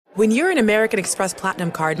When you're an American Express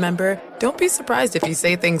Platinum Card member, don't be surprised if you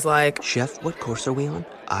say things like, "Chef, what course are we on?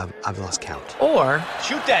 I've lost count." Or,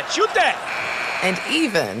 Shoot that! And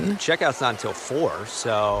even, Checkout's not until 4,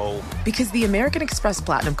 so... Because the American Express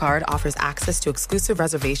Platinum Card offers access to exclusive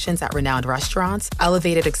reservations at renowned restaurants,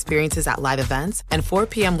 elevated experiences at live events, and 4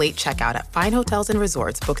 p.m. late checkout at fine hotels and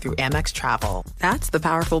resorts booked through Amex Travel. That's the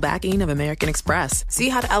powerful backing of American Express. See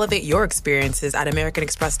how to elevate your experiences at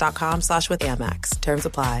americanexpress.com/withAmex. Terms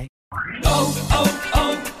apply.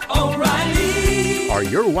 O'Reilly. Are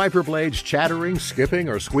your wiper blades chattering, skipping,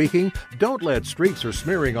 or squeaking? Don't let streaks or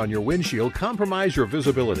smearing on your windshield compromise your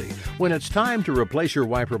visibility. When it's time to replace your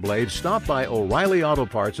wiper blades, stop by O'Reilly Auto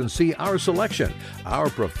Parts and see our selection. Our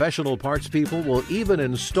professional parts people will even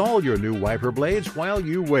install your new wiper blades while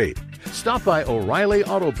you wait. Stop by O'Reilly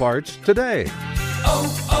Auto Parts today.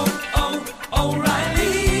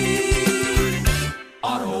 O'Reilly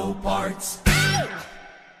Auto Parts.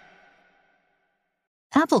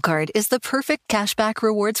 Apple Card is the perfect cashback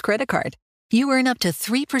rewards credit card. You earn up to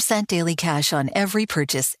 3% daily cash on every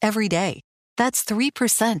purchase every day. That's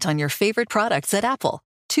 3% on your favorite products at Apple,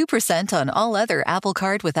 2% on all other Apple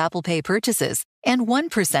Card with Apple Pay purchases, and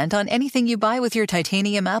 1% on anything you buy with your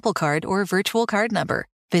titanium Apple Card or virtual card number.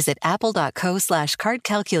 Visit apple.co/card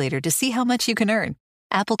calculator to see how much you can earn.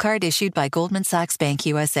 Apple Card issued by Goldman Sachs Bank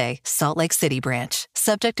USA, Salt Lake City branch.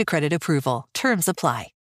 Subject to credit approval. Terms apply.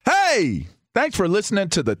 Hey! Thanks for listening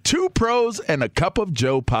to the Two Pros and a Cup of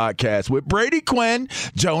Joe podcast with Brady Quinn,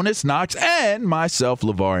 Jonas Knox, and myself,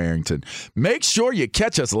 LaVar Arrington. Make sure you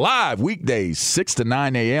catch us live weekdays 6 to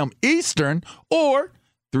 9 a.m. Eastern or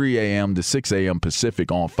 3 a.m. to 6 a.m.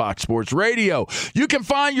 Pacific on Fox Sports Radio. You can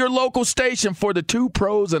find your local station for the Two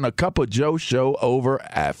Pros and a Cup of Joe show over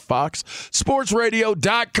at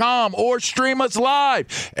foxsportsradio.com or stream us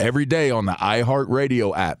live every day on the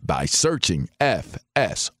iHeartRadio app by searching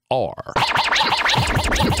FSR. Now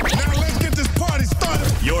let's get this party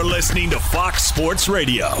started. You're listening to Fox Sports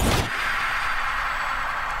Radio.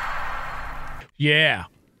 Yeah.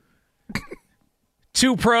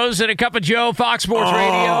 Two Pros and a Cup of Joe, Fox Sports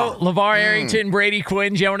Radio. LaVar Arrington, Brady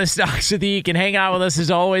Quinn, Jonas Knox with you. You can hang out with us as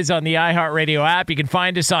always on the iHeartRadio app. You can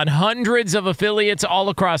find us on hundreds of affiliates all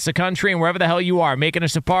across the country and wherever the hell you are, making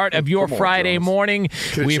us a part of your Friday morning.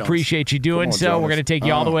 We appreciate you doing so. We're going to take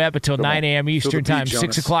you all the way up until 9 a.m. Eastern Time,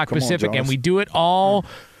 6 o'clock Pacific, and we do it all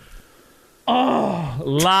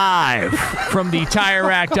live from the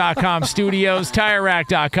TireRack.com studios.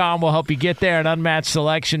 TireRack.com will help you get there. An unmatched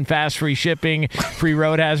selection, fast free shipping, free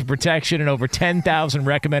road hazard protection, and over 10,000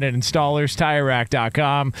 recommended installers.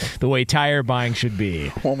 TireRack.com, the way tire buying should be.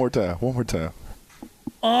 One more time.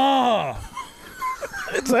 Oh!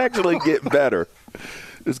 It's actually getting better.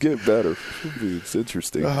 It's getting better. It's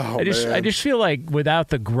interesting. I just feel like without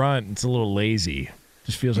the grunt, it's a little lazy.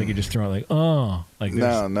 Just feels like you're just throwing like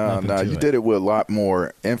no. You did it with a lot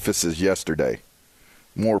more emphasis yesterday,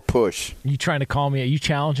 more push. You trying to call me? Are you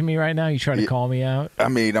challenging me right now? You trying to call me out? I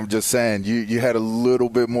mean, I'm just saying you had a little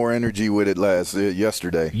bit more energy with it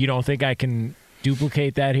yesterday. You don't think I can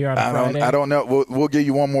duplicate that here on a Friday? I don't know. We'll give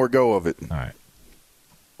you one more go of it. All right.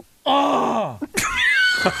 Oh.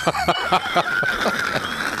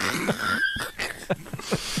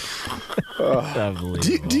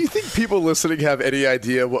 Do you think people listening have any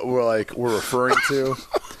idea what we're referring to?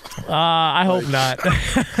 I hope not.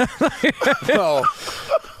 No,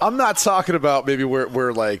 I'm not talking about maybe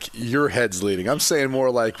where like your head's leading. I'm saying more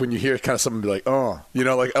like when you hear kind of something be like,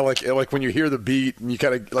 like when you hear the beat and you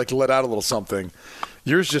kind of like let out a little something.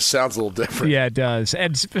 Yours just sounds a little different. Yeah, it does.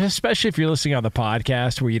 And especially if you're listening on the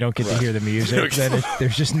podcast where you don't get to hear the music, then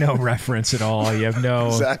there's just no reference at all. You have no...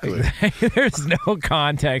 Exactly. There's no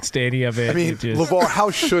context to any of it. I mean, LaVar, how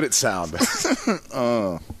should it sound? I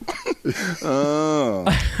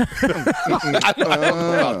don't know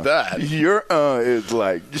about that. Your is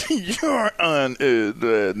like, your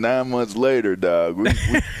is 9 months later, dog.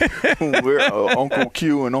 We're Uncle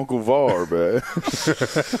Q and Uncle VAR, man.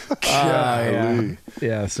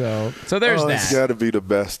 Yeah, so there's that. It's got to be the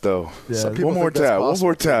best, though. Yeah. One more time,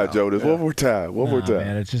 Jonas. Yeah. One more time.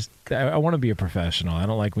 Man, it's just I want to be a professional. I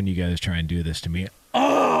don't like when you guys try and do this to me.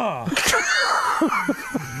 Oh!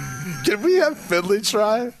 Can we have Finley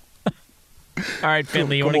try? All right,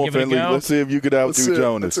 Finley, you want to give Finley. it a go? Let's see if you could outdo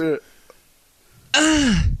Jonas.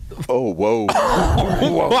 Oh, whoa.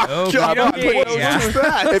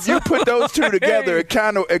 If you put those two together, it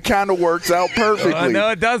kind of works out perfectly. No,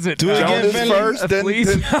 it doesn't. Do it again, Finley. First, then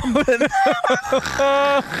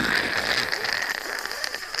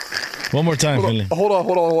one more time, Finley. Hold on.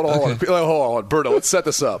 Berto, let's set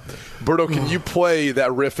this up. Berto, can you play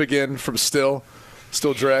that riff again from Still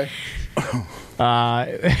Dre?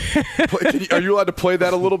 Are you allowed to play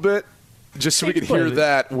that a little bit? Just so we can hear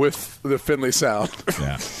that with the Finley sound.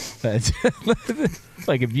 Yeah.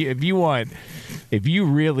 Like if you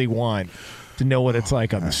really want to know what it's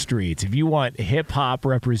like on the streets, if you want hip-hop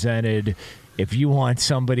represented, if you want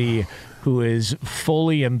somebody who is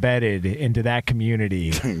fully embedded into that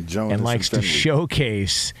community and likes to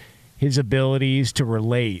showcase his abilities to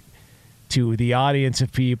relate to the audience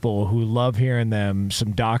of people who love hearing them,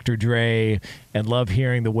 some Dr. Dre, and love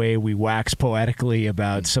hearing the way we wax poetically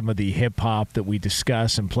about some of the hip-hop that we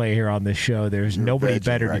discuss and play here on this show. There's nobody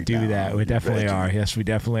better to do that. We definitely are. Yes, we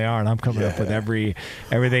definitely are. And I'm coming up with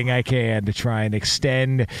everything I can to try and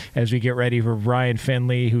extend as we get ready for Brian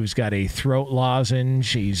Finley, who's got a throat lozenge.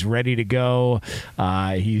 He's ready to go.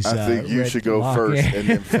 I think you should go first, and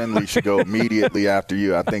then Finley should go immediately after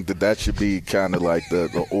you. I think that should be kind of like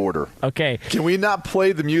the order. Okay. Can we not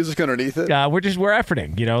play the music underneath it? We're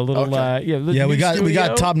efforting, a little. Yeah, we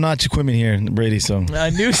got top-notch equipment here, Brady. So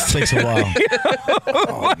it takes a while.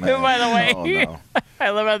 Oh, man. By the way, no. I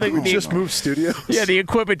love how we just moved studios. Yeah, the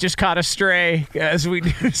equipment just caught astray as we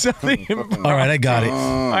do something. All right, I got it.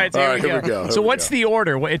 All right, so here we go. So what's the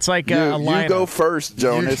order? It's like a lineup. You go first,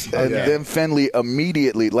 Jonas, and then Finley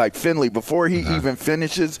immediately. Like Finley, before he even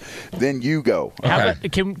finishes, then you go. How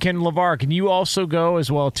about, can LaVar? Can you also go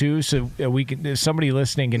as well too? So we can. Somebody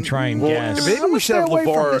listening can try and guess. Maybe we should have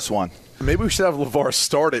LaVar. This one. Maybe we should have LaVar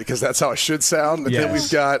start it because that's how it should sound. And then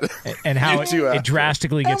we've got and how it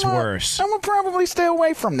drastically gets worse. I'm gonna probably stay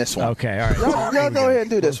away from this one. Okay, all right. Y'all go ahead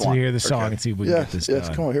and do this one. Let's hear the song and see if we can get this done.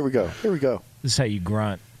 Yes, come on. Here we go. This is how you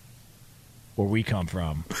grunt. Where we come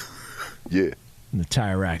from. Yeah. In the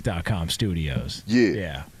TireRack.com studios.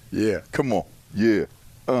 Yeah. Come on. Yeah.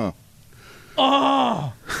 Oh.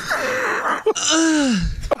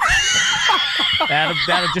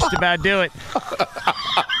 That'll just about do it.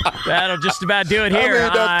 That'll just about do it here. I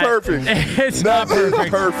mean, that's perfect. It's not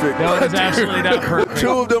perfect. No, it's absolutely not perfect. Two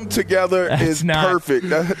of them together is perfect.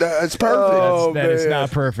 That's perfect. That is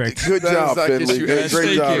not perfect. Good job, Finley.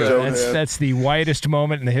 Great job, Jonas. That's the whitest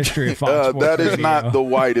moment in the history of Fox Sports That is Radio. not the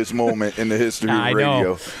whitest moment in the history of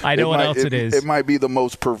radio. I know what else it is. It might be the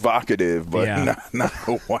most provocative, but not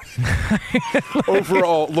the white.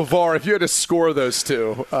 Overall, LaVar, if you had to score those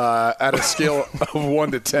two at a scale of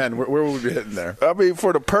 1 to 10, where would we be hitting there? I mean,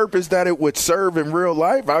 for the purpose that it would serve in real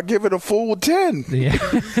life, I'll give it a full 10. Yeah.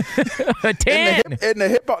 A 10. In the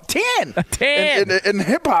hip hop, 10. A 10. In the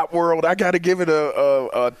hip hop world, I got to give it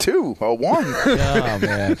a 2, a 1. Oh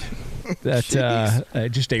man. That's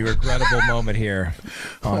just a regrettable moment here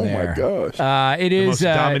on air. Oh, my gosh. It is the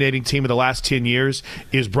most dominating team of the last 10 years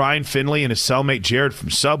is Brian Finley and his cellmate Jared from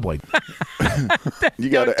Subway. You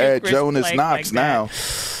got to add Jonas Knox now.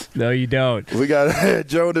 No, you don't. We got to add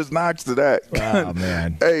Jonas Knox to that. Oh,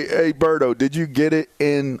 man. Hey, Berto, did you get it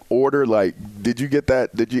in order? Like, did you get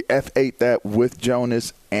that? Did you F8 that with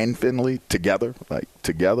Jonas and Finley together? Like,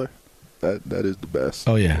 together? That is the best.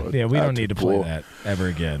 Oh, yeah. Yeah, we don't need to play that ever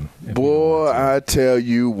again. Boy, I tell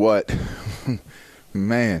you what.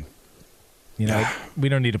 Man. We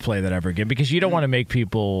don't need to play that ever again because you don't want to make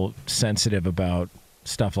people sensitive about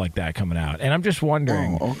stuff like that coming out. And I'm just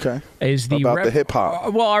wondering. Oh, okay. Is the about the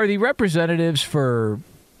hip-hop. Well, are the representatives for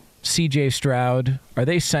CJ Stroud, are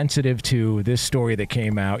they sensitive to this story that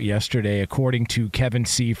came out yesterday, according to Kevin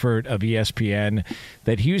Seifert of ESPN,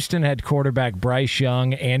 that Houston had quarterback Bryce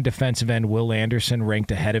Young and defensive end Will Anderson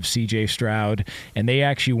ranked ahead of CJ Stroud, and they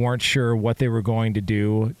actually weren't sure what they were going to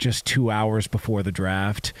do just 2 hours before the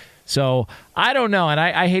draft? So I don't know, and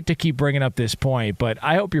I hate to keep bringing up this point, but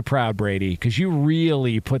I hope you're proud, Brady, because you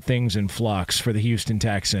really put things in flux for the Houston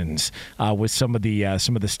Texans with some of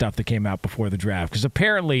the stuff that came out before the draft. Because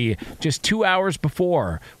apparently, just 2 hours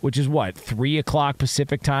before, which is 3 o'clock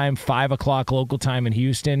Pacific time, 5 o'clock local time in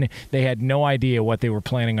Houston, they had no idea what they were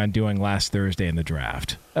planning on doing last Thursday in the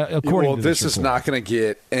draft. According to this is not going to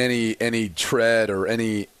get any tread or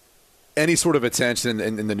any sort of attention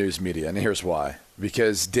in the news media, and here's why.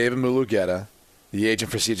 Because David Mulugheta, the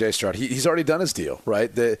agent for C.J. Stroud, he's already done his deal,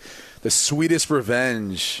 right? The sweetest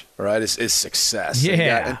revenge, right, is success.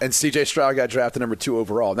 Yeah. And C.J. Stroud got drafted number 2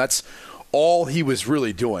 overall. And that's all he was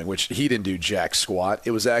really doing, which he didn't do jack squat.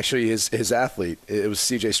 It was actually his athlete. It was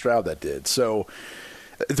C.J. Stroud that did. So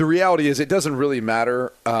the reality is it doesn't really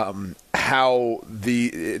matter how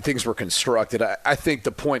the things were constructed. I think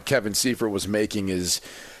the point Kevin Seifert was making is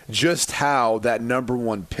just how that number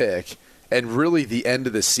 1 pick – and really the end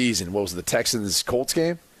of the season, what was the Texans-Colts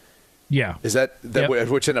game? Yeah. Is that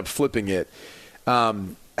which ended up flipping it?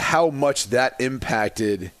 How much that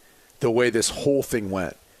impacted the way this whole thing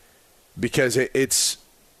went. Because it's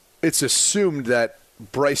assumed that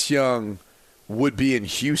Bryce Young would be in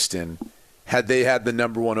Houston had they had the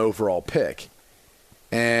number 1 overall pick.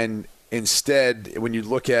 And instead, when you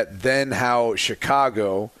look at then how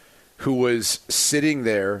Chicago, who was sitting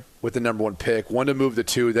there with the number 1 pick, wanted to move the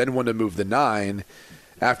 2, then wanted to move the 9,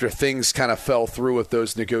 after things kind of fell through with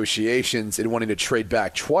those negotiations and wanting to trade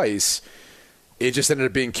back twice, it just ended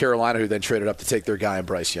up being Carolina who then traded up to take their guy in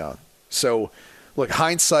Bryce Young. So, look,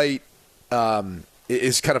 hindsight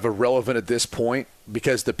is kind of irrelevant at this point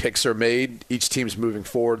because the picks are made. Each team's moving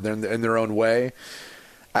forward in their own way.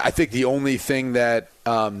 I think the only thing that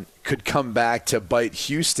could come back to bite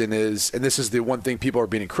Houston is, and this is the one thing people are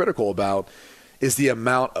being critical about, is the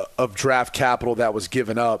amount of draft capital that was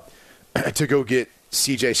given up to go get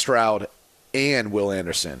C.J. Stroud and Will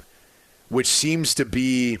Anderson, which seems to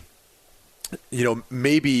be,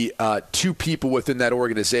 maybe 2 people within that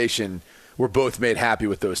organization were both made happy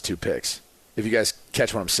with those 2 picks, if you guys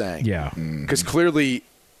catch what I'm saying. Yeah. Because clearly,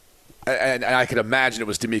 and I could imagine it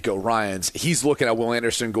was D'Amico Ryans, he's looking at Will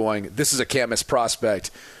Anderson going, this is a can't-miss prospect.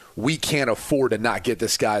 We can't afford to not get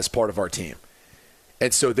this guy as part of our team.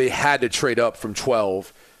 And so they had to trade up from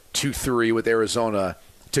 12 to 3 with Arizona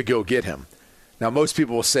to go get him. Now, most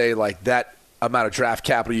people will say, like, that amount of draft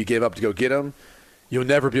capital you gave up to go get him, you'll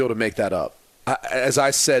never be able to make that up. As I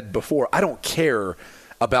said before, I don't care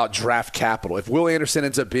about draft capital. If Will Anderson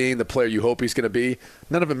ends up being the player you hope he's going to be,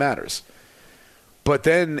 none of it matters. But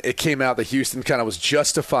then it came out that Houston kind of was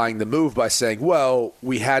justifying the move by saying, well,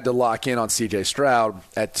 we had to lock in on C.J. Stroud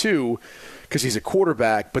at 2 because he's a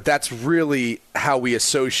quarterback, but that's really how we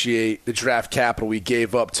associate the draft capital we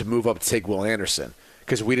gave up to move up to take Will Anderson,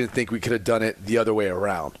 because we didn't think we could have done it the other way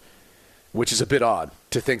around, which is a bit odd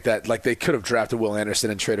to think that like they could have drafted Will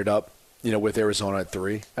Anderson and traded up, with Arizona at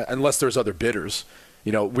 3, unless there's other bidders.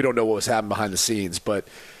 We don't know what was happening behind the scenes. But,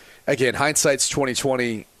 again, hindsight's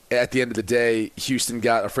 20/20. At the end of the day, Houston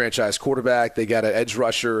got a franchise quarterback. They got an edge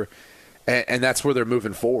rusher, and that's where they're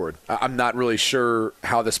moving forward. I'm not really sure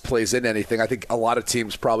how this plays into anything. I think a lot of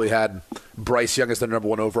teams probably had Bryce Young as their number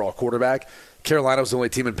 1 overall quarterback. Carolina was the only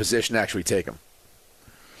team in position to actually take him.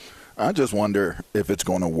 I just wonder if it's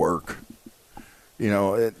going to work.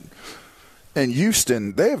 In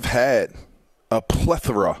Houston, they've had a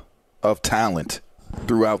plethora of talent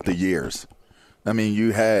throughout the years. I mean,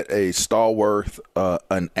 you had a stalwart,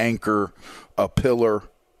 an anchor, a pillar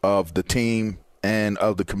of the team and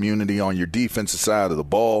of the community on your defensive side of the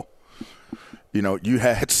ball. You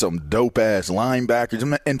had some dope-ass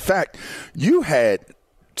linebackers. In fact, you had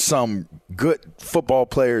some good football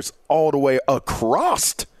players all the way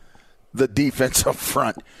across the defensive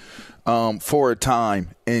front for a time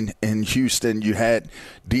in Houston. You had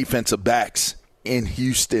defensive backs in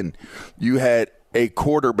Houston. You had a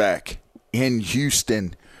quarterback in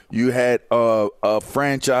Houston. You had a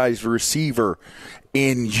franchise receiver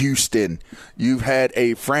in Houston. You've had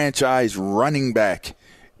a franchise running back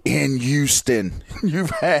in Houston. You've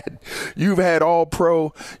had all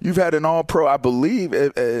pro. You've had an all pro, I believe,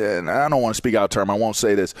 and I don't want to speak out of term. I won't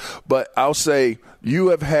say this, but I'll say you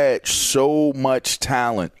have had so much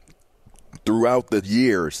talent throughout the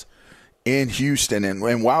years in Houston.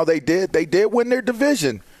 And while they did win their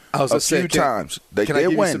division a few times. Can I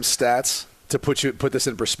give you some stats to put this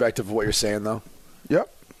in perspective of what you're saying, though?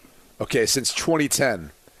 Yep. Okay, since 2010,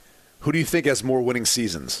 who do you think has more winning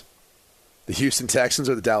seasons? The Houston Texans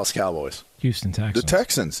or the Dallas Cowboys? Houston Texans. The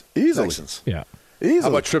Texans, easily. Texans. Yeah. Easily.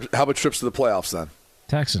 How about trips to the playoffs then?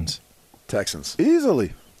 Texans.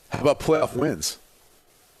 Easily. How about playoff wins?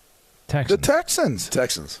 Texans. The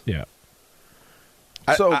Texans. Yeah.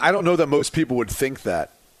 I don't know that most people would think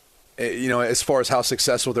that. As far as how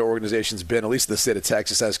successful their organization's been, at least in the state of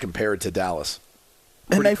Texas, as compared to Dallas.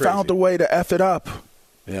 And they found a way to F it up.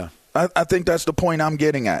 Yeah. I think that's the point I'm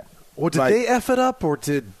getting at. Well, did they F it up or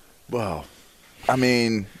did – well – I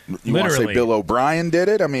mean, you want to say Bill O'Brien did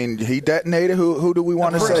it? I mean, he detonated. Who do we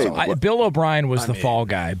want to say? Bill O'Brien was the fall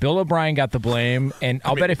guy. Bill O'Brien got the blame, and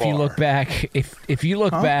I'll bet if you look back, if you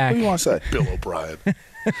look back, who do you want to say? Bill O'Brien. Who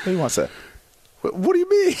do you want to say? What do you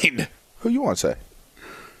mean? Who you want to say?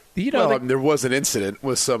 There was an incident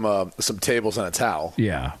with some tables and a towel.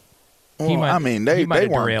 Yeah. Well, they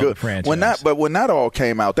weren't good. When that all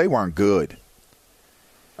came out, they weren't good.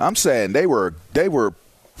 I'm saying they were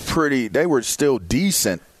still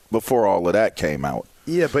decent before all of that came out.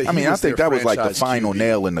 Yeah, but I think that was like the final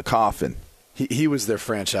nail in the coffin. He was their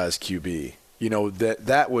franchise QB.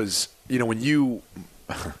 That was when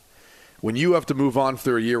when you have to move on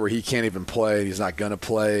through a year where he can't even play and he's not going to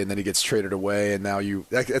play, and then he gets traded away, and now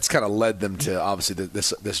that's kind of led them to obviously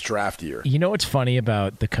this draft year. You know what's funny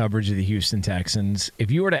about the coverage of the Houston Texans?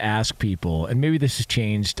 If you were to ask people, and maybe this has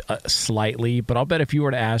changed slightly, but I'll bet if you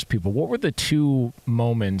were to ask people, what were the two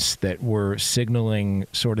moments that were signaling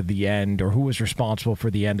sort of the end, or who was responsible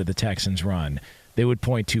for the end of the Texans' run? They would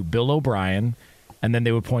point to Bill O'Brien, and then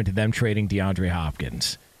they would point to them trading DeAndre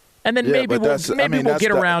Hopkins. And then maybe we'll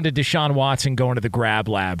get around to Deshaun Watson going to the grab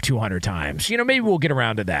lab 200 times. Maybe we'll get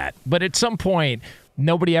around to that. But at some point,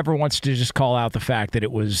 nobody ever wants to just call out the fact that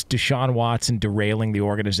it was Deshaun Watson derailing the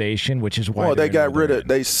organization, which is why. Well,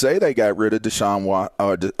 they say they got rid of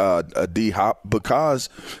Deshaun D-Hop because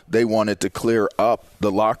they wanted to clear up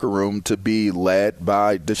the locker room to be led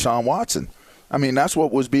by Deshaun Watson. I mean, that's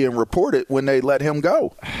what was being reported when they let him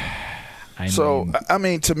go.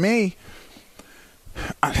 To me,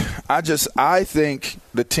 I think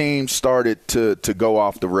the team started to go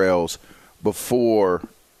off the rails before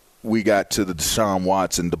we got to the Deshaun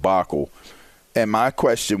Watson debacle. And my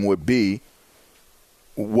question would be,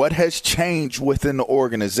 what has changed within the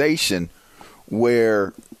organization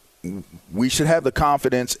where we should have the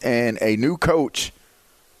confidence in a new coach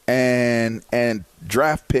and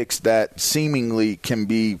draft picks that seemingly can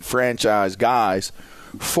be franchise guys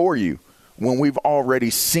for you, when we've already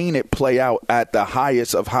seen it play out at the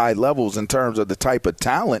highest of high levels in terms of the type of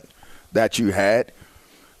talent that you had?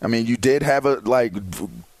 I mean, you did have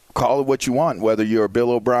call it what you want, whether you're a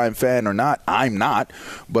Bill O'Brien fan or not. I'm not,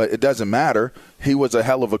 but it doesn't matter. He was a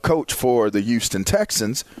hell of a coach for the Houston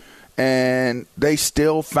Texans, and they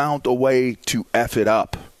still found a way to F it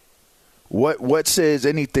up. What says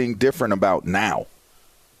anything different about now?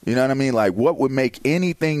 You know what I mean? Like, what would make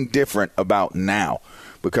anything different about now?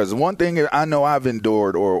 Because one thing I know I've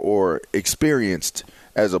endured or experienced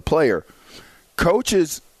as a player,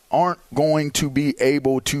 coaches aren't going to be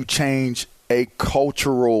able to change a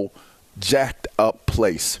cultural jacked up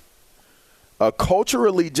place. A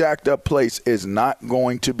culturally jacked up place is not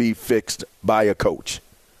going to be fixed by a coach.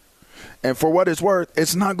 And for what it's worth,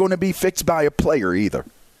 it's not going to be fixed by a player either.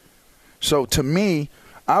 So to me,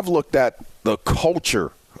 I've looked at the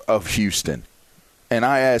culture of Houston, and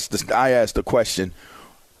I asked the question,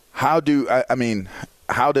 how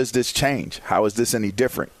does this change? How is this any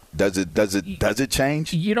different? Does it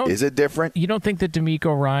change? Is it different? You don't think that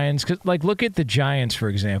DeMeco Ryans, because look at the Giants, for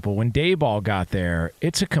example. When Dayball got there,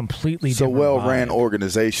 it's a completely different well-ran vibe.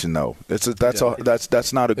 Organization, though. That's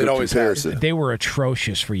not a good comparison. They were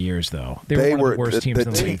atrocious for years, though. They were one of the worst teams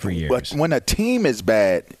in the league for years. But when a team is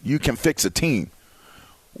bad, you can fix a team.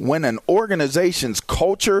 When an organization's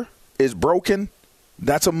culture is broken,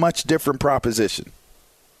 that's a much different proposition.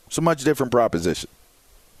 It's a much different proposition.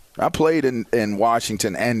 I played in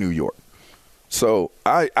Washington and New York. So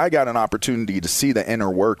I got an opportunity to see the inner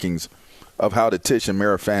workings of how the Tisch and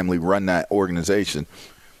Mara family run that organization.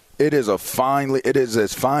 It is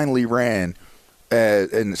as finely ran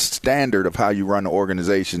and standard of how you run the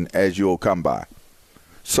organization as you'll come by.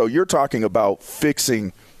 So you're talking about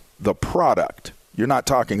fixing the product. You're not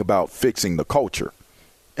talking about fixing the culture.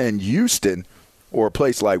 In Houston or a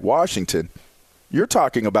place like Washington, you're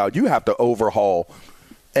talking about you have to overhaul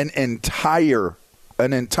an entire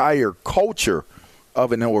culture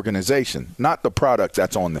of an organization, not the product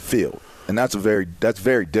that's on the field, and that's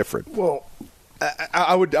very different. Well,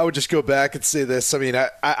 I would just go back and say this. I mean,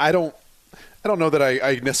 I don't know that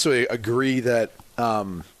I necessarily agree that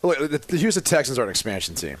the Houston Texans are an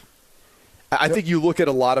expansion team. I think you look at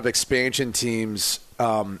a lot of expansion teams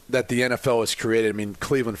that the NFL has created. I mean,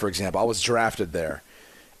 Cleveland, for example, I was drafted there.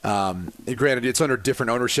 Granted, it's under different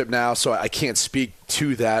ownership now, so I can't speak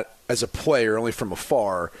to that as a player, only from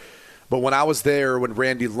afar. But when I was there, when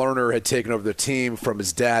Randy Lerner had taken over the team from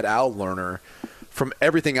his dad, Al Lerner, from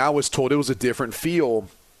everything I was told, it was a different feel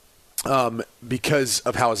because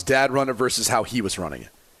of how his dad run it versus how he was running it.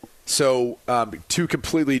 So two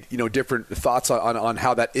completely different thoughts on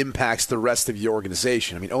how that impacts the rest of the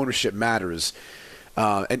organization. I mean, ownership matters.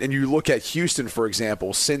 And you look at Houston, for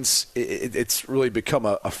example, since it's really become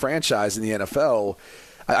a franchise in the NFL,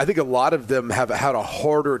 I think a lot of them have had a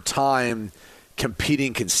harder time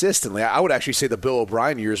competing consistently. I would actually say the Bill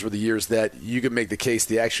O'Brien years were the years that you could make the case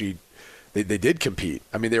they did compete.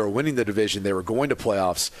 I mean, they were winning the division. They were going to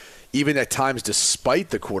playoffs, even at times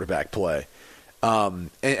despite the quarterback play.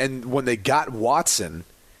 And when they got Watson,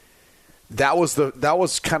 that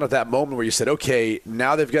was kind of that moment where you said, okay,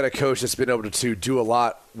 now they've got a coach that's been able to do a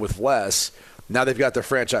lot with less. Now they've got their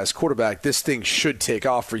franchise quarterback. This thing should take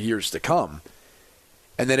off for years to come.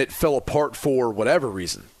 And then it fell apart for whatever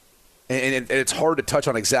reason. And it's hard to touch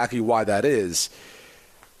on exactly why that is.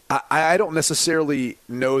 I don't necessarily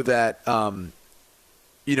know that a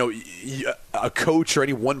coach or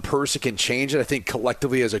any one person can change it. I think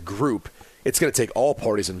collectively as a group, it's going to take all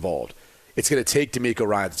parties involved. It's going to take D'Amico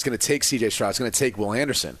Ryans. It's going to take C.J. Stroud. It's going to take Will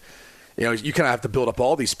Anderson. You kind of have to build up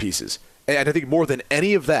all these pieces. And I think more than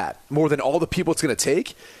any of that, more than all the people it's going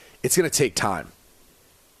to take time.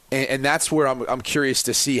 And that's where I'm curious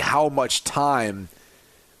to see how much time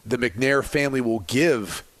the McNair family will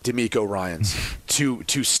give D'Amico Ryans to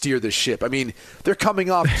steer the ship. I mean, they're coming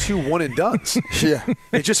off 2 one-and-dones. Yeah.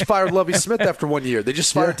 They just fired Lovie Smith after 1 year. They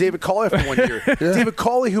just fired David Cawley after 1 year. Yeah. David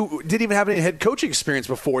Cawley, who didn't even have any head coaching experience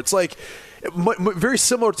before. It's like very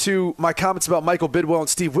similar to my comments about Michael Bidwell and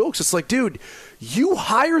Steve Wilkes. It's like, dude, you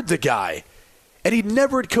hired the guy, and he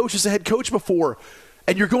never had coached as a head coach before,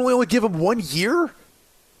 and you're going to only give him 1 year?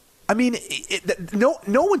 I mean, no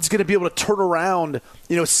one's going to be able to turn around,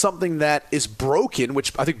 something that is broken.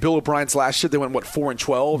 Which I think Bill O'Brien's last year they went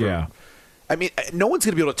 4-12. Yeah. I mean, no one's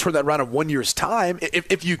going to be able to turn that around in 1 year's time.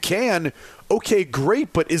 If you can, okay,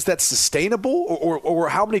 great. But is that sustainable, or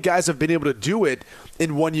how many guys have been able to do it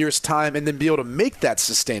in 1 year's time and then be able to make that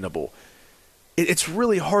sustainable? It's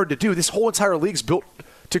really hard to do. This whole entire league's built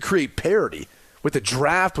to create parity with the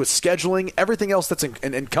draft, with scheduling, everything else that's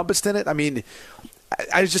encompassed in it. I mean.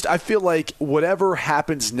 I feel like whatever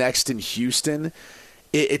happens next in Houston,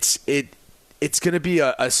 it's going to be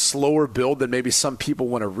a slower build than maybe some people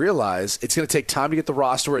want to realize. It's going to take time to get the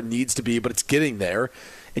roster where it needs to be, but it's getting there.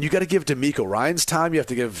 And you got to give D'Amico Ryans time. You have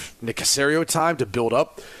to give Nick Caserio time to build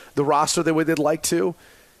up the roster the way they'd like to,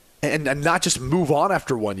 and not just move on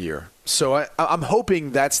after 1 year. So I'm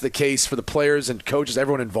hoping that's the case for the players and coaches,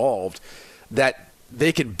 everyone involved, that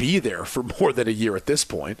they can be there for more than a year at this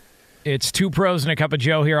point. It's Two Pros and a Cup of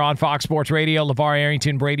Joe here on Fox Sports Radio. LaVar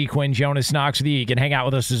Arrington, Brady Quinn, Jonas Knox with you. You can hang out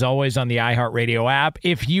with us as always on the iHeartRadio app.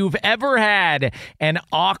 If you've ever had an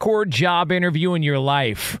awkward job interview in your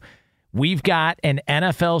life, we've got an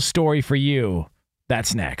NFL story for you.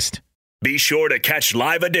 That's next. Be sure to catch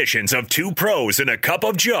live editions of Two Pros and a Cup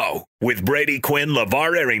of Joe with Brady Quinn,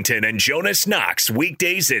 LaVar Arrington, and Jonas Knox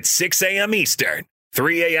weekdays at 6 a.m. Eastern,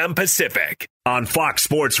 3 a.m. Pacific on Fox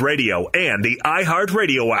Sports Radio and the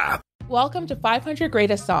iHeartRadio app. Welcome to 500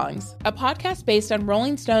 Greatest Songs, a podcast based on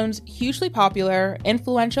Rolling Stone's hugely popular,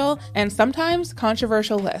 influential, and sometimes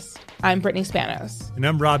controversial list. I'm Brittany Spanos. And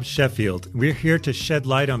I'm Rob Sheffield. We're here to shed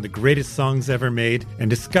light on the greatest songs ever made and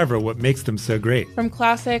discover what makes them so great. From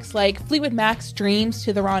classics like Fleetwood Mac's Dreams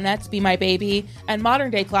to the Ronettes' Be My Baby, and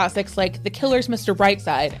modern-day classics like The Killer's Mr.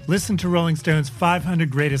 Brightside. Listen to Rolling Stone's 500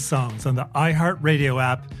 Greatest Songs on the iHeartRadio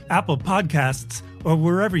app, Apple Podcasts, or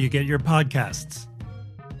wherever you get your podcasts.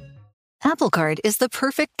 Apple Card is the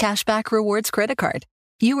perfect cashback rewards credit card.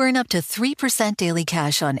 You earn up to 3% daily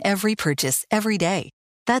cash on every purchase every day.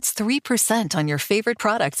 That's 3% on your favorite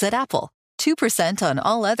products at Apple, 2% on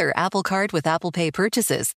all other Apple Card with Apple Pay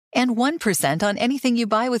purchases, and 1% on anything you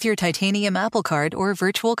buy with your titanium Apple Card or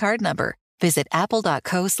virtual card number. Visit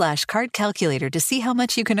apple.co/card calculator to see how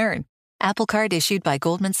much you can earn. Apple Card issued by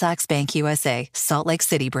Goldman Sachs Bank USA, Salt Lake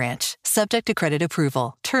City branch. Subject to credit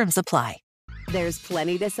approval. Terms apply. There's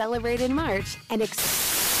plenty to celebrate in March and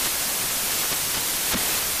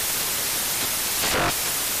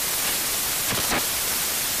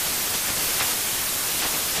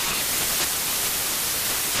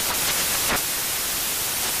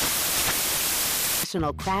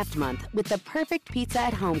National Craft Month with the perfect pizza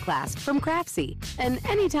at home class from Craftsy. And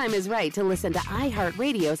anytime is right to listen to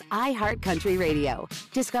iHeartRadio's iHeart Country Radio.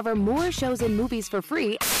 Discover more shows and movies for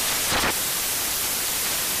free.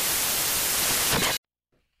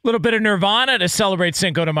 Little bit of Nirvana to celebrate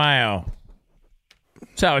Cinco de Mayo.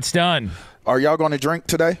 That's how it's done. Are y'all going to drink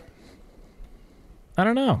today? I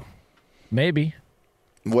don't know. Maybe.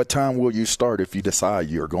 What time will you start if you decide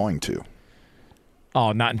you're going to?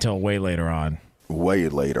 Oh, not until way later on. Way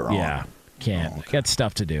later on? Yeah. Can't. Okay. Got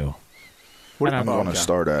stuff to do. I'm going to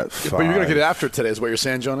start at 5. But you're going to get it after today is what you're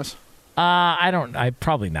saying, Jonas? I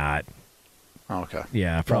probably not. Oh, okay.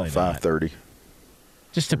 Yeah, probably about 5:30.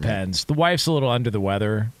 Just depends. The wife's a little under the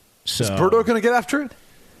weather. So. Is Berto going to get after it?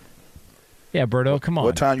 Yeah, Berto, come on.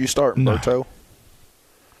 What time you starting, Berto?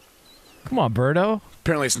 Come on, Berto.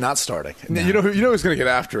 Apparently it's not starting. No. You know who's going to get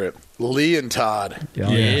after it? Lee and Todd. Yeah,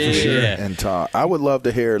 for sure. And Todd. I would love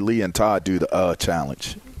to hear Lee and Todd do the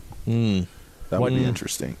challenge. That would be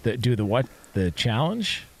interesting. Do the what? The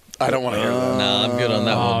challenge? I don't want to hear that. No, I'm good on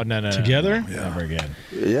that one. Oh, no. Together? Yeah. Never again.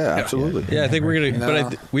 Yeah, absolutely. Yeah, I think we're going to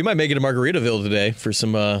 – but we might make it to Margaritaville today for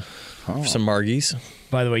some Margies.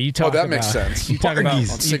 By the way, you talk about – that makes sense. You talk about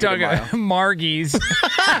Margies. No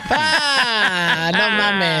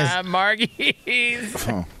mames.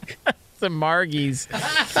 Margies. Some Margies.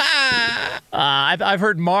 I've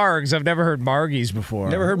heard Margs. I've never heard Margies before.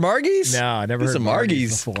 Never heard Margies? No, I never heard some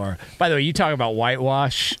Margies before. By the way, you talk about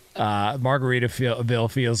whitewash.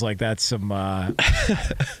 Margaritaville feels like that's some. I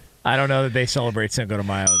don't know that they celebrate Cinco de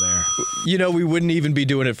Mayo there. You know, we wouldn't even be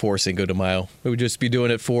doing it for Cinco de Mayo. We would just be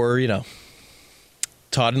doing it for,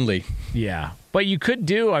 Todd and Lee. Yeah. But you could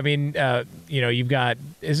do, you've got,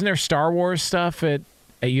 isn't there Star Wars stuff at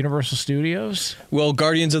Universal Studios? Well,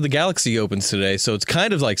 Guardians of the Galaxy opens today, so it's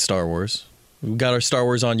kind of like Star Wars. We got our Star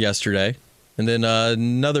Wars on yesterday, and then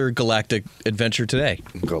another galactic adventure today.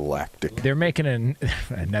 Galactic. They're making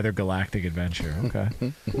another galactic adventure. Okay.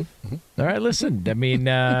 All right, listen. I mean,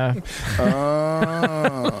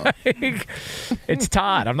 it's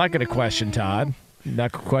Todd. I'm not going to question Todd. I'm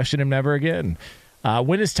not going to question him never again.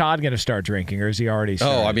 When is Todd going to start drinking, or is he already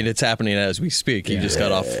started? Oh, I mean, it's happening as we speak. He just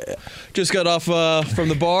got off from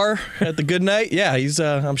the bar at the Good Night. Yeah, he's.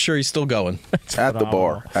 I'm sure he's still going at the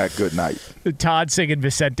bar at Good Night. Todd singing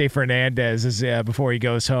Vicente Fernandez before he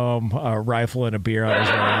goes home, rifling a beer on his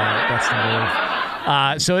way out. That's the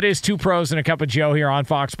move. So it is Two Pros and a Cup of Joe here on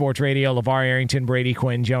Fox Sports Radio. LaVar Arrington, Brady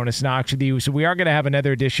Quinn, Jonas Knox with you. So we are going to have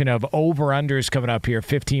another edition of Over-Unders coming up here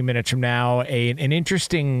 15 minutes from now. An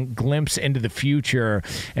interesting glimpse into the future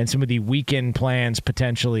and some of the weekend plans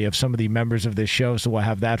potentially of some of the members of this show. So we'll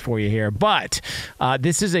have that for you here. But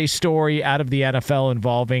this is a story out of the NFL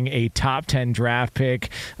involving a top 10 draft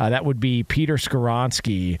pick. That would be Peter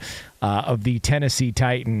Skoronski. Of the Tennessee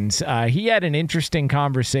Titans. He had an interesting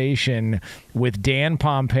conversation with Dan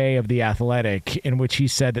Pompei of The Athletic in which he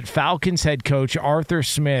said that Falcons head coach Arthur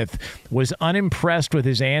Smith was unimpressed with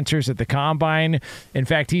his answers at the Combine. In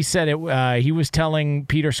fact, he said he was telling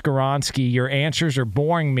Peter Skoronski, your answers are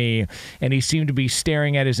boring me, and he seemed to be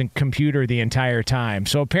staring at his computer the entire time.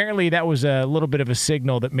 So apparently that was a little bit of a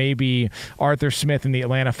signal that maybe Arthur Smith and the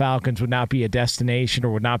Atlanta Falcons would not be a destination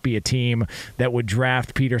or would not be a team that would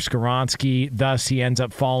draft Peter Skoronski. Thus, he ends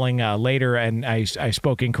up falling later, and I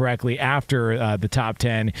spoke incorrectly, after the top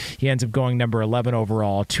 10. He ends up going number 11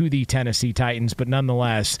 overall to the Tennessee Titans, but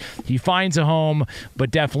nonetheless, he finds a home, but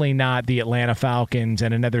definitely not the Atlanta Falcons.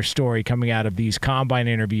 And another story coming out of these Combine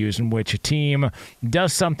interviews in which a team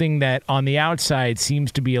does something that on the outside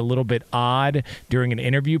seems to be a little bit odd during an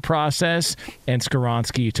interview process, and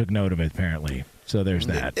Skoronski took note of it, apparently. So there's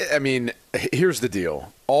that. I mean, here's the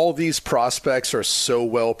deal. All these prospects are so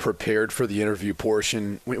well prepared for the interview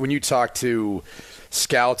portion. When you talk to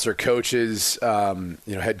scouts or coaches,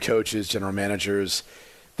 head coaches, general managers,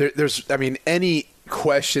 there's any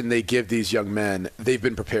question they give these young men, they've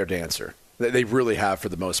been prepared to answer. They really have for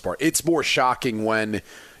the most part. It's more shocking when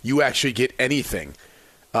you actually get anything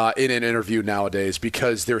in an interview nowadays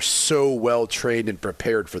because they're so well trained and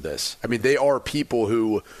prepared for this. I mean, they are people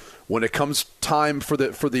who, when it comes time for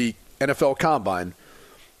the NFL Combine,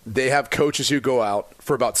 they have coaches who go out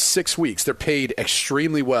for about 6 weeks. They're paid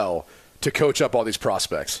extremely well to coach up all these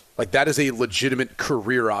prospects. Like, that is a legitimate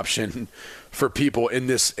career option for people in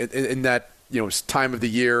that time of the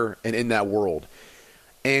year and in that world.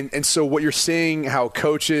 And so what you're seeing, how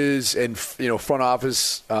coaches and front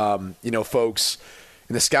office folks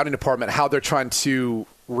in the scouting department, how they're trying to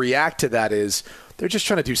react to that is they're just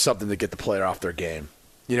trying to do something to get the player off their game.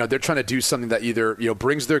 They're trying to do something that either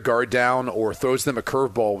brings their guard down or throws them a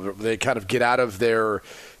curveball. They kind of get out of their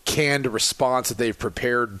canned response that they've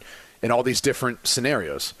prepared in all these different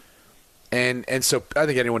scenarios. And so I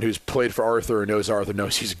think anyone who's played for Arthur or knows Arthur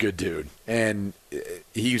knows he's a good dude. And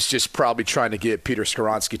he's just probably trying to get Peter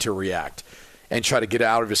Skoronski to react and try to get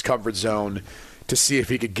out of his comfort zone to see if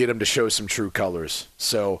he could get him to show some true colors.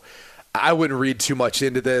 So I wouldn't read too much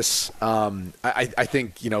into this. I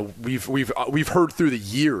think we've heard through the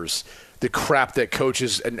years the crap that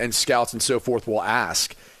coaches and scouts and so forth will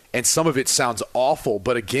ask, and some of it sounds awful.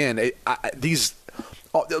 But again,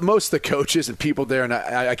 most of the coaches and people there, and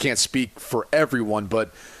I can't speak for everyone,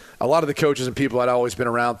 but a lot of the coaches and people I'd always been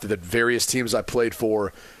around through the various teams I played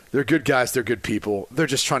for, they're good guys. They're good people. They're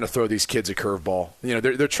just trying to throw these kids a curveball.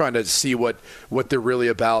 They're trying to see what they're really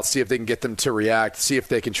about, see if they can get them to react, see if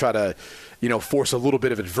they can try to, force a little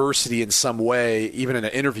bit of adversity in some way, even in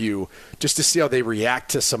an interview, just to see how they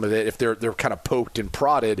react to some of it if they're kind of poked and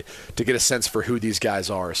prodded to get a sense for who these guys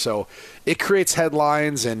are. So it creates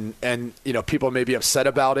headlines and people may be upset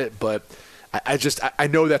about it, but I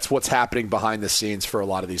know that's what's happening behind the scenes for a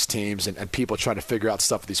lot of these teams and people trying to figure out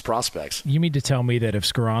stuff with these prospects. You mean to tell me that if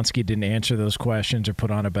Skoronski didn't answer those questions or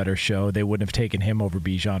put on a better show, they wouldn't have taken him over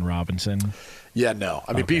Bijan Robinson? Yeah, no.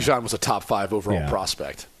 I mean, Bijan was a top 5 overall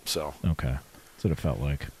prospect. So okay, that's what it felt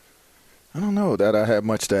like. I don't know that I have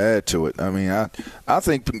much to add to it. I mean, I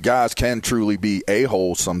think guys can truly be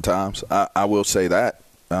a-holes sometimes. I will say that.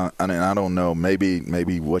 I mean, I don't know. Maybe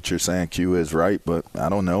what you're saying, Q, is right, but I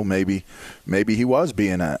don't know. Maybe he was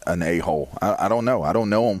being an a-hole. I don't know. I don't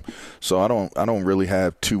know him, so I don't really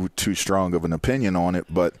have too strong of an opinion on it.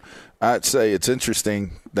 But I'd say it's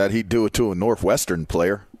interesting that he'd do it to a Northwestern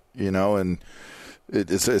player, and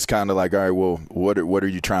it's kind of like, all right, well, what are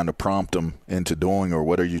you trying to prompt him into doing, or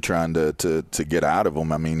what are you trying to get out of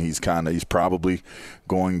him? I mean, he's probably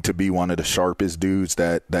going to be one of the sharpest dudes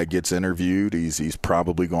that gets interviewed. He's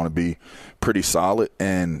probably going to be pretty solid,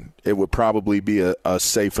 and it would probably be a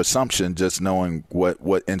safe assumption just knowing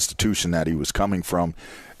what institution that he was coming from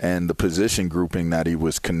and the position grouping that he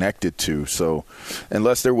was connected to. So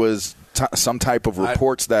unless there was some type of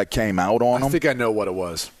reports that came out on him. I think I know what it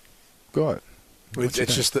was. Go ahead.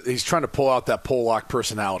 It's just that he's trying to pull out that Pollock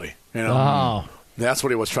personality. Oh. That's what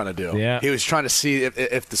he was trying to do. Yeah. He was trying to see if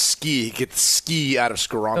get the ski out of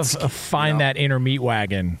Skoronski. Find that inner meat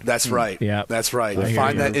wagon. That's right. Yeah, that's right.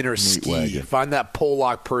 Find that inner ski. Wagon. Find that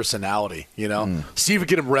Pollock personality. See if you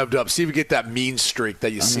get him revved up. See if you get that mean streak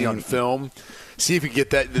that you see on film. See if you get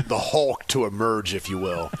the Hulk to emerge, if you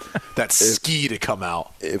will. That ski to come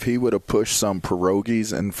out. If he would have pushed some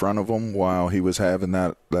pierogies in front of him while he was having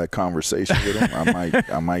that conversation with him,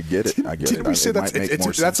 I might get it. I get Didn't it. we say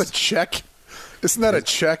that's a Czech? Isn't that a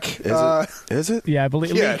Czech? Is it? Yeah, I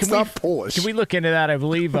believe. Yeah, it's not Polish. Can we look into that? I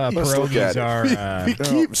believe pierogies are. We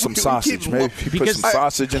keep some sausage. Maybe put some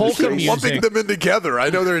sausage in polka the music. lumping them in together. I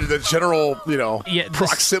know they're in the general,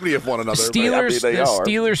 proximity of one another. Steelers, they the are.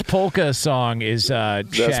 Steelers polka song is Czech.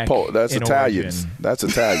 That's in Italians. origin. That's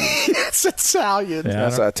Italians. It's Italian. Yeah,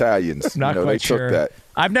 That's Italians. Not quite they sure. took that.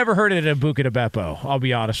 I've never heard it at Buca de Beppo. I'll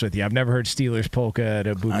be honest with you. I've never heard Steelers polka at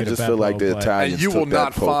a Buca de Beppo. I just feel like the Italians. And you will took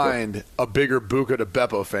not that polka. find a bigger Buca de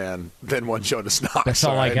Beppo fan than one Jonas Knox. That's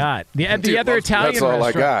all I got. The other Italian That's all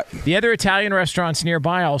I got. The other Italian restaurants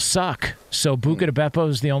nearby all suck. So Buca de Beppo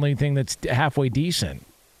is the only thing that's halfway decent.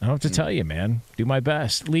 I don't have to tell you, man. Do my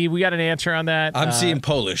best. Lee, we got an answer on that? I'm seeing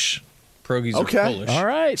Polish. Pierogies are Polish. All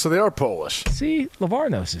right. So they are Polish. See, LaVar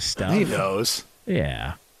knows his stuff. He knows.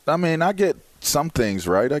 Yeah. I mean, I get some things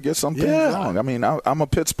right. I get some things wrong. I mean, I'm a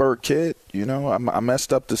Pittsburgh kid. I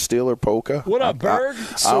messed up the Steeler polka. What up, Berg?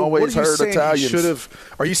 I always heard Italians.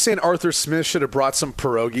 Are you saying Arthur Smith should have brought some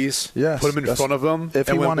pierogies? Yes. Put them in front of him? If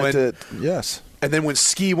he wanted to, yes. And then when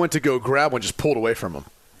Ski went to go grab one, just pulled away from him.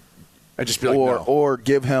 And just be like, no. Or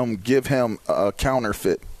give him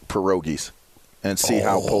counterfeit pierogies and see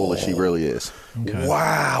how Polish he really is. Okay.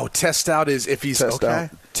 Wow. Test out if he's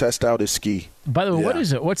okay. Test out his ski. By the way, what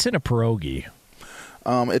is it? What's in a pierogi?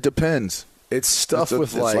 It depends. It's stuff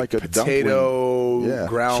with like a potato,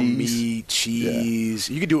 ground cheese. meat, cheese.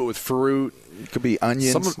 Yeah. You can do it with fruit. It could be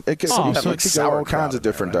onions. It could like go all kinds of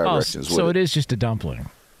different directions. So it is just a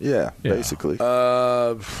dumpling. Yeah, basically.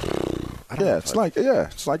 It's like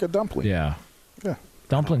a dumpling. Yeah. Yeah.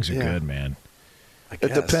 Dumplings are good, man.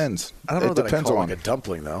 It depends. I don't know that depends I call on it like a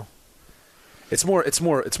dumpling though. It's more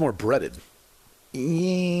breaded. No.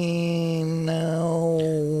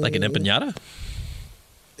 Like an empanada?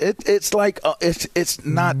 It's like it's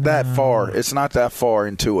not that far. It's not that far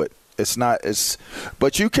into it. It's not.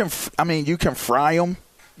 But you can. You can fry them.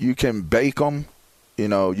 You can bake them.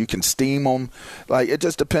 You can steam them. Like it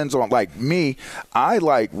just depends on. Like me, I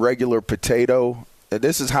like regular potato.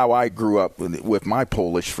 This is how I grew up with my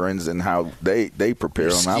Polish friends and how they prepare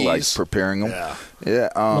them. I like preparing them. Yeah.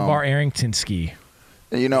 LaVar Arringtonski.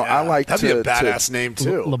 I like that'd be a badass name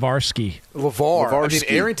too. LaVarski. LaVar. I mean,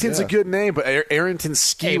 Arrington's a good name, but Arrington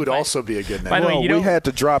Ski would also be a good name. By the way, we had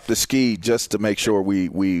to drop the ski just to make sure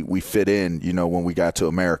we fit in. When we got to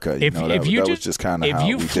America, If was just kind of how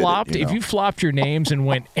we did it, if you flopped your names and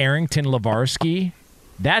went Arrington LaVarski.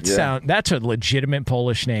 That's a legitimate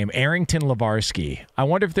Polish name, Arrington LaVarski. I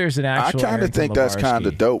wonder if there's an actual. I kind of think that's kind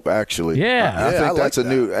of dope, actually. Yeah, I think that's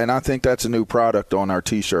I think that's a new product on our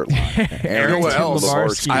T-shirt line. Arrington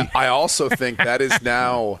LaVarski. I also think that is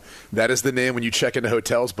the name when you check into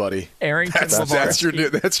hotels, buddy. Arrington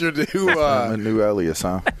LaVarski. That's your new a new alias,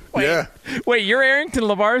 huh? Wait, you're Arrington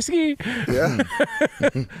LaVarski? Yeah.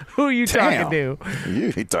 Who are you talking to?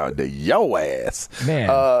 You talking to your ass, man.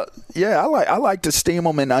 I like to steam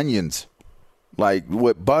them in onions, like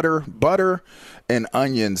with butter and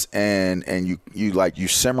onions, and you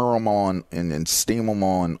simmer them on and steam them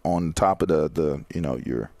on top of the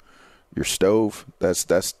your stove.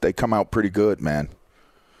 They come out pretty good, man.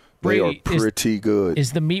 Brady, they are pretty good.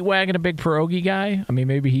 Is the meat wagon a big pierogi guy? I mean,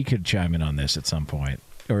 maybe he could chime in on this at some point,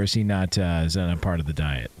 or is he not? Is that a part of the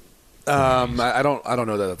diet? I don't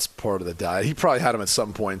know that that's part of the diet. He probably had them at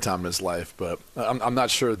some point in time in his life, but I'm not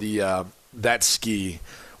sure that ski.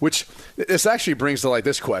 Which this actually brings to like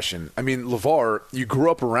this question. I mean, LaVar, you grew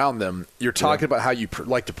up around them. You're talking about how you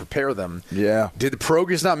like to prepare them. Yeah. Did the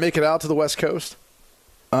pierogies not make it out to the West Coast?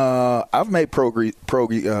 I've made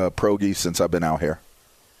pierogies since I've been out here.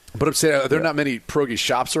 But I'm saying, are there not many pierogi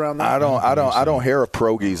shops around there? I don't hear of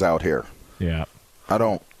pierogies out here. Yeah. I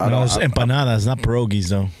don't. It's empanadas, not pierogies,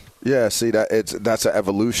 though. Yeah, see that's an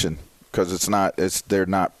evolution because they're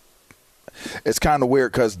not. It's kind of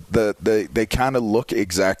weird because they kind of look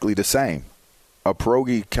exactly the same. A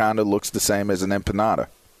pierogi kind of looks the same as an empanada.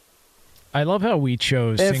 I love how we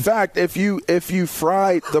chose. In fact, if you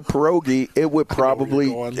fried the pierogi, it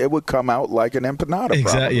would come out like an empanada.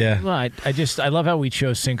 Exactly. Yeah. Well, I love how we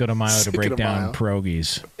chose Cinco de Mayo to break down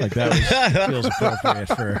pierogies. Like that feels appropriate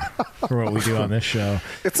for what we do on this show.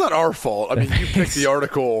 It's not our fault. I mean, you picked the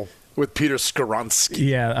article with Peter Skoronsky.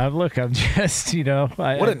 Yeah, I'm just,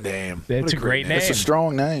 what a name. It's a great name. It's a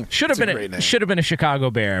strong name. Should have been a Chicago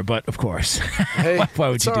Bear, but of course. Hey, why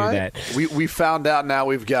would you do that? We found out now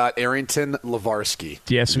we've got Arrington Lavarsky.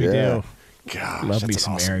 Yes, we do. Gosh, love me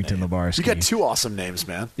some awesome Arrington name. Lavarsky. You got two awesome names,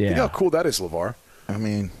 man. Yeah. Think how cool that is, LaVar. I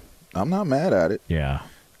mean, I'm not mad at it. Yeah.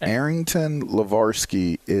 Arrington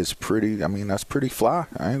Lavarsky is pretty. I mean, that's pretty fly.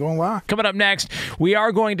 I ain't gonna lie. Coming up next, we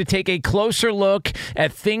are going to take a closer look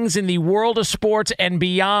at things in the world of sports and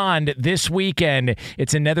beyond this weekend.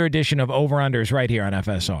 It's another edition of Over-Unders right here on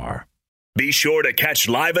FSR. Be sure to catch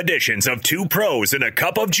live editions of Two Pros and a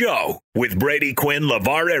Cup of Joe with Brady Quinn,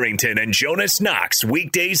 LaVar Arrington, and Jonas Knox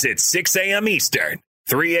weekdays at 6 a.m. Eastern,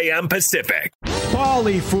 3 a.m. Pacific.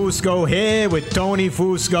 Paulie Fusco here with Tony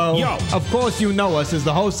Fusco. Yo. Of course you know us as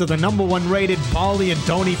the host of the #1 rated Paulie and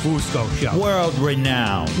Tony Fusco show. World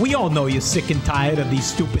renowned. We all know you're sick and tired of these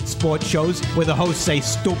stupid sports shows where the hosts say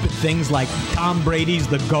stupid things like Tom Brady's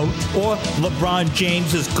the GOAT. Or LeBron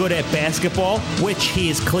James is good at basketball, which he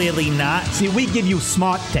is clearly not. See, we give you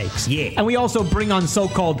smart takes. Yeah. And we also bring on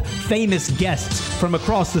so-called famous guests from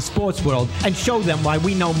across the sports world and show them why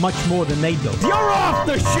we know much more than they do. You're off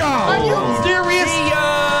the show! Are you serious? See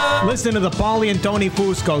ya! Listen to the Paulie and Tony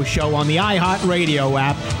Fusco show on the iHeartRadio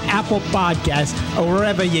app, Apple Podcasts, or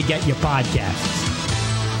wherever you get your podcasts.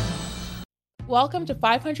 Welcome to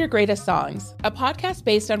 500 Greatest Songs, a podcast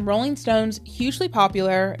based on Rolling Stone's hugely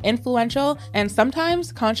popular, influential, and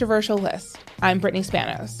sometimes controversial list. I'm Brittany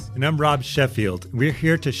Spanos. And I'm Rob Sheffield. We're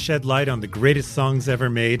here to shed light on the greatest songs ever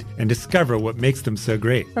made and discover what makes them so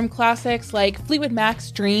great. From classics like Fleetwood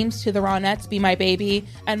Mac's Dreams to the Ronettes' Be My Baby,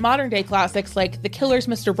 and modern-day classics like The Killer's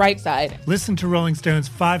Mr. Brightside. Listen to Rolling Stone's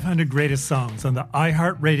 500 Greatest Songs on the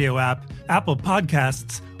iHeartRadio app, Apple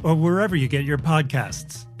Podcasts, or wherever you get your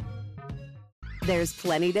podcasts. There's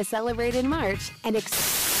plenty to celebrate in March and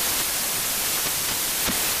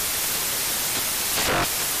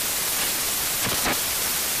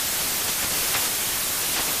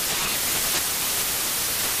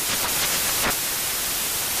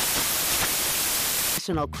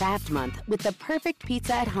National Craft Month with the perfect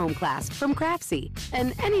pizza at home class from Craftsy.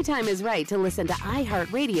 And anytime is right to listen to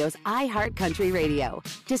iHeartRadio's iHeart Country Radio.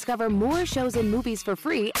 Discover more shows and movies for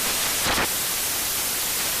free.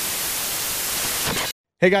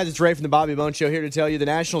 Hey guys, it's Ray from the Bobby Bone Show here to tell you the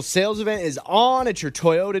national sales event is on at your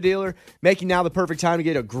Toyota dealer, making now the perfect time to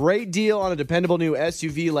get a great deal on a dependable new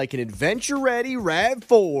SUV like an adventure-ready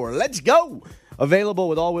RAV4. Let's go! Available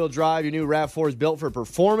with all-wheel drive, your new RAV4 is built for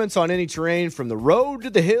performance on any terrain, from the road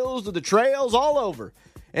to the hills to the trails, all over.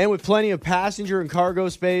 And with plenty of passenger and cargo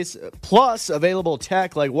space, plus available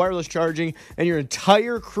tech like wireless charging, and your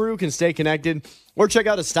entire crew can stay connected. Or check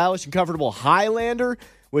out a stylish and comfortable Highlander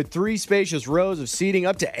with 3 spacious rows of seating,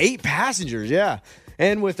 up to 8 passengers, yeah.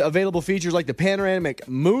 And with available features like the panoramic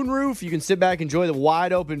moonroof, you can sit back and enjoy the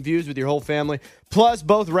wide open views with your whole family. Plus,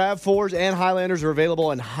 both RAV4s and Highlanders are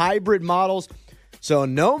available in hybrid models. So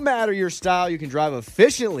no matter your style, you can drive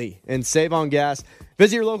efficiently and save on gas.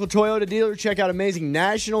 Visit your local Toyota dealer. Check out amazing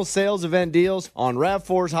national sales event deals on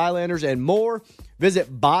RAV4s, Highlanders, and more.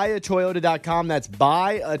 Visit buyatoyota.com. That's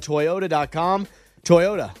buyatoyota.com.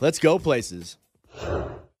 Toyota, let's go places.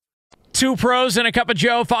 Two Pros and a Cup of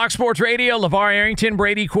Joe, Fox Sports Radio. LaVar Arrington,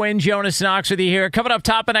 Brady Quinn, Jonas Knox with you here. Coming up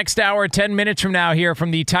top of next hour, 10 minutes from now here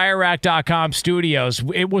from the TireRack.com studios.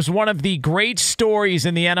 It was one of the great stories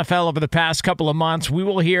in the NFL over the past couple of months. We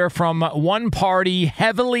will hear from one party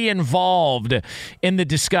heavily involved in the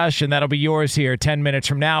discussion. That'll be yours here 10 minutes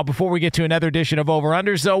from now. Before we get to another edition of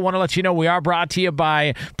Over-Unders, though, I want to let you know we are brought to you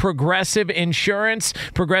by Progressive Insurance.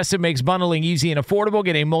 Progressive makes bundling easy and affordable.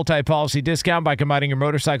 Get a multi-policy discount by combining your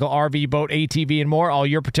motorcycle, RV, boat, ATV, and more. All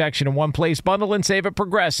your protection in one place. Bundle and save at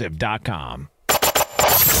Progressive.com.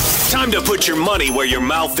 Time to put your money where your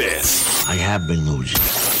mouth is. I have been losing.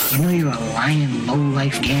 You know you're a lying,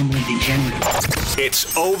 low-life gambling degenerate.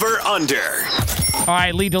 It's over under. All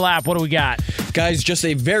right, lead the lap. What do we got? Guys, just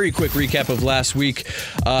a very quick recap of last week.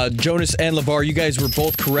 Jonas and LaVar, you guys were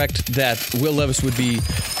both correct that Will Levis would be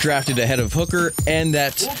drafted ahead of Hooker and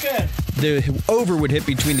that the over would hit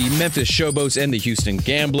between the Memphis Showboats and the Houston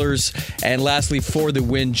Gamblers. And lastly, for the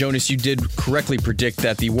win, Jonas, you did correctly predict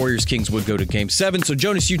that the Warriors-Kings would go to Game 7. So,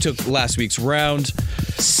 Jonas, you took last week's round.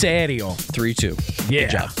 Serio. 3-2. Yeah.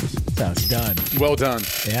 Good job. That's done. Well done.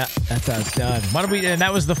 Yeah, that's how it's done. And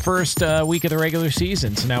that was the first week of the regular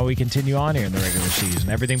season, so now we continue on here in the regular season.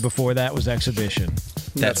 Everything before that was exhibition.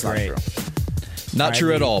 That's great. not true. Not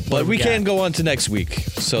true at all, but we can go on to next week.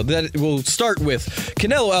 So that we'll start with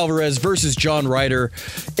Canelo Alvarez versus John Ryder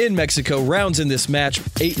in Mexico. Rounds in this match,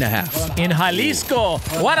 8.5. In Jalisco,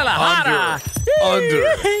 Guadalajara. Under.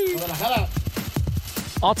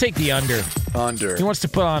 I'll take the under. Under. He wants to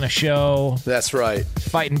put on a show. That's right.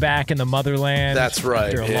 Fighting back in the motherland. That's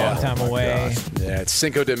right. After a long time away. Gosh. Yeah, it's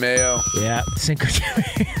Cinco de Mayo. Yeah, Cinco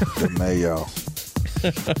de Mayo.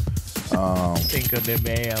 Cinco de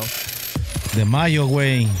Mayo. De Mayo,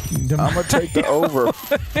 güey. I'm going to take the over.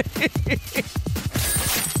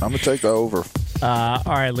 I'm going to take the over. All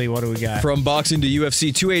right, Lee, what do we got? From boxing to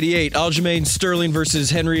UFC 288, Aljamain Sterling versus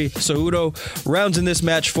Henry Cejudo. Rounds in this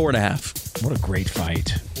match, 4.5. What a great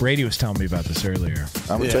fight. Brady was telling me about this earlier.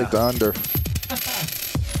 I'm going to take the under.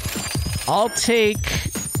 I'll take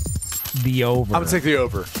the over. I'm going to take the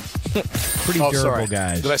over. Pretty durable,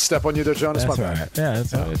 guys. Did I step on you there, Jonas? That's My right.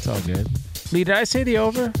 bad. Yeah, it's all good. Lee, did I say the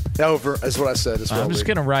over? Over is what I said. I'm just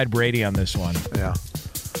going to ride Brady on this one. Yeah.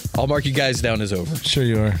 I'll mark you guys down as over. Sure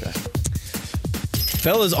you are. Okay.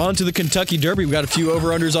 Fellas, on to the Kentucky Derby. We've got a few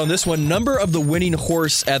over-unders on this one. Number of the winning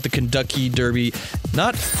horse at the Kentucky Derby.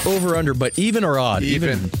 Not over-under, but even or odd?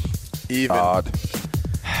 Even. Odd.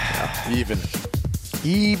 Even.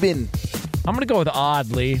 I'm going to go with odd,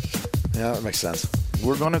 Lee. Yeah, that makes sense.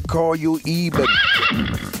 We're going to call you even.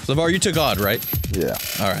 LaVar, you took odd, right? Yeah.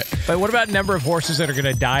 All right. But what about number of horses that are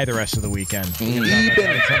going to die the rest of the weekend? Even.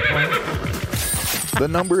 The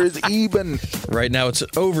number is even. Right now, it's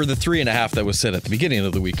over the 3.5 that was set at the beginning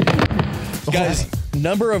of the weekend. Guys,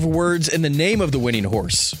 number of words in the name of the winning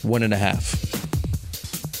horse,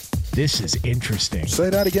 1.5. This is interesting. Say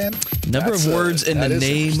that again. Number of words in the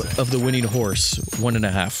name of the winning horse,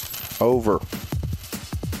 1.5. Over.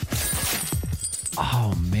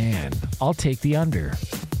 Oh, man. I'll take the under.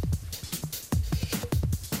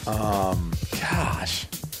 Gosh.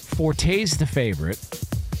 Forte's the favorite.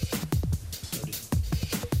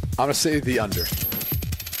 I'm going to say the under.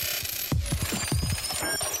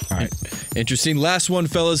 All right. Interesting. Last one,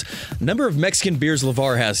 fellas. Number of Mexican beers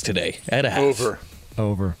LaVar has today at a half.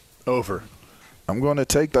 Over. I'm going to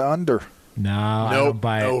take the under. No, I don't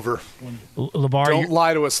buy it. Over. LaVar, don't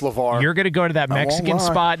lie to us, LaVar. You're going to go to that Mexican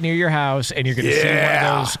spot near your house, and you're going to see one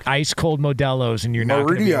of those ice-cold Modelos, and you're not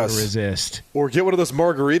going to be able to resist. Or get one of those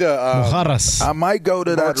margarita. I might go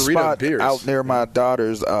to that spot beers out near my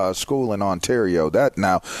daughter's school in Ontario.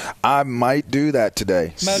 I might do that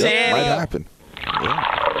today. That might happen.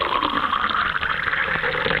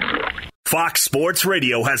 Fox Sports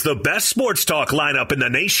Radio has the best sports talk lineup in the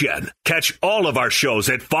nation. Catch all of our shows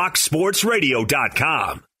at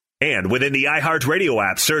foxsportsradio.com. And within the iHeartRadio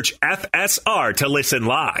app, search FSR to listen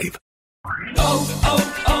live.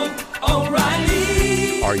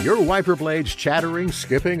 O'Reilly. Are your wiper blades chattering,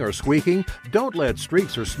 skipping, or squeaking? Don't let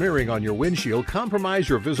streaks or smearing on your windshield compromise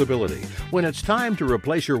your visibility. When it's time to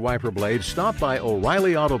replace your wiper blades, stop by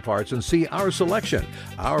O'Reilly Auto Parts and see our selection.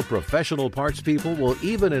 Our professional parts people will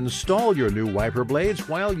even install your new wiper blades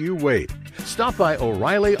while you wait. Stop by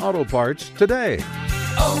O'Reilly Auto Parts today.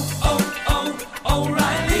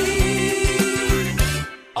 O'Reilly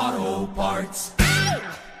Auto Parts.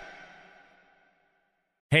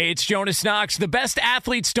 Hey, it's Jonas Knox. The best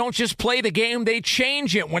athletes don't just play the game, they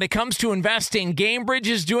change it. When it comes to investing, GameBridge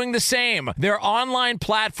is doing the same. Their online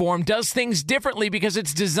platform does things differently because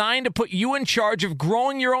it's designed to put you in charge of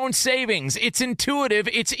growing your own savings. It's intuitive,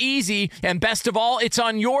 it's easy, and best of all, it's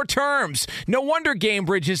on your terms. No wonder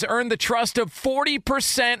GameBridge has earned the trust of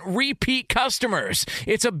 40% repeat customers.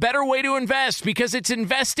 It's a better way to invest because it's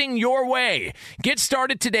investing your way. Get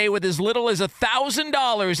started today with as little as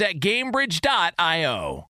 $1,000 at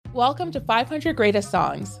GameBridge.io. Welcome to 500 Greatest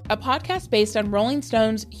Songs, a podcast based on Rolling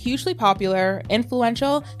Stone's hugely popular,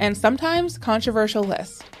 influential, and sometimes controversial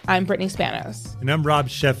list. I'm Brittany Spanos. And I'm Rob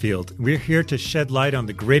Sheffield. We're here to shed light on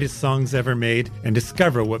the greatest songs ever made and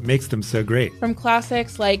discover what makes them so great. From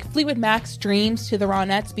classics like Fleetwood Mac's Dreams to the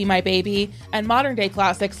Ronettes' Be My Baby, and modern-day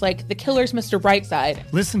classics like The Killer's Mr.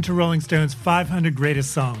 Brightside. Listen to Rolling Stone's 500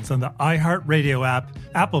 Greatest Songs on the iHeartRadio app,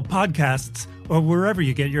 Apple Podcasts, or wherever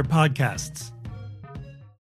you get your podcasts.